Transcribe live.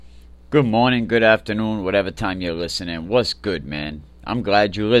Good morning, good afternoon, whatever time you're listening. What's good, man? I'm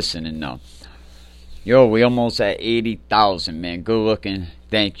glad you're listening, though. Yo, we almost at 80,000, man. Good looking.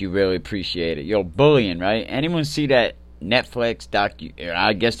 Thank you. Really appreciate it. Yo, bullying, right? Anyone see that Netflix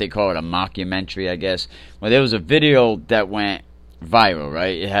I guess they call it a mockumentary, I guess. Well, there was a video that went viral,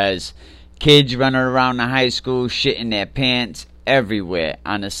 right? It has kids running around the high school, shitting their pants everywhere.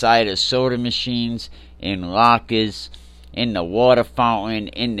 On the side of soda machines, in lockers, in the water fountain,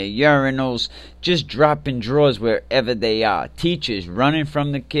 in the urinals, just dropping drawers wherever they are. Teachers running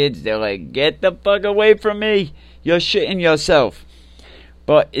from the kids. They're like, get the fuck away from me. You're shitting yourself.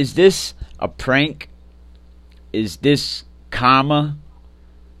 But is this a prank? Is this karma?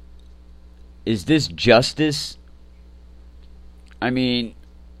 Is this justice? I mean,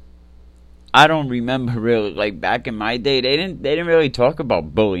 I don't remember really, like, back in my day, they didn't really talk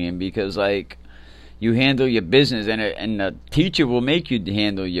about bullying because, like, you handle your business, and the teacher will make you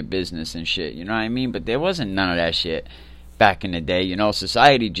handle your business and shit, you know what I mean? But there wasn't none of that shit back in the day, you know?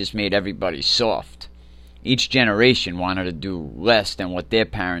 Society just made everybody soft. Each generation wanted to do less than what their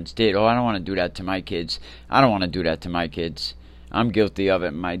parents did. Oh, I don't want to do that to my kids. I don't want to do that to my kids. I'm guilty of it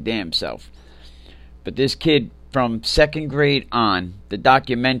my damn self. But this kid, from second grade on, the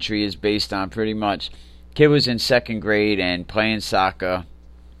documentary is based on pretty much, kid was in second grade and playing soccer.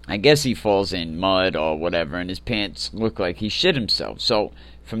 I guess he falls in mud or whatever, and his pants look like he shit himself. So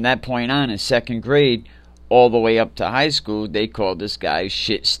from that point on, in second grade, all the way up to high school, they called this guy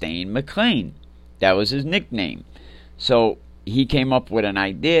Shit Stain McLean. That was his nickname. So he came up with an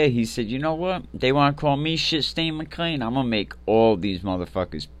idea. He said, you know what? They want to call me Shit Stain McLean. I'm going to make all these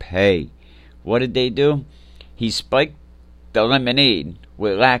motherfuckers pay. What did they do? He spiked the lemonade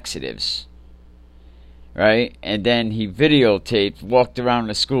with laxatives. Right? And then he videotaped, walked around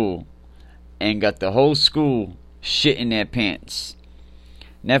the school, and got the whole school shitting their pants.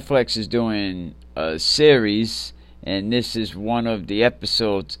 Netflix is doing a series, and this is one of the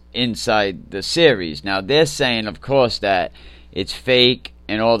episodes inside the series. Now, they're saying, of course, that it's fake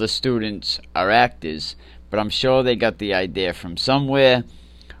and all the students are actors, but I'm sure they got the idea from somewhere.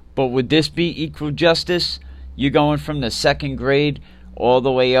 But would this be equal justice? You're going from the second grade all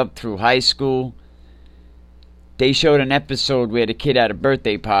the way up through high school. They showed an episode where the kid had a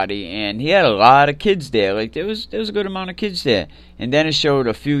birthday party, and he had a lot of kids there. Like, there was a good amount of kids there. And then it showed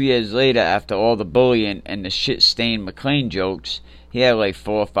a few years later, after all the bullying and the shit-stained McLean jokes, he had like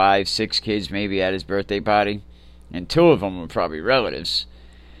 4, 5, 6 kids maybe at his birthday party. And 2 of them were probably relatives.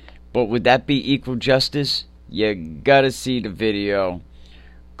 But would that be equal justice? You gotta see the video.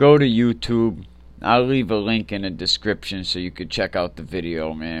 Go to YouTube. I'll leave a link in the description so you could check out the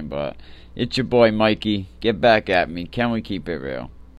video, man. But it's your boy Mikey. Get back at me. Can we keep it real?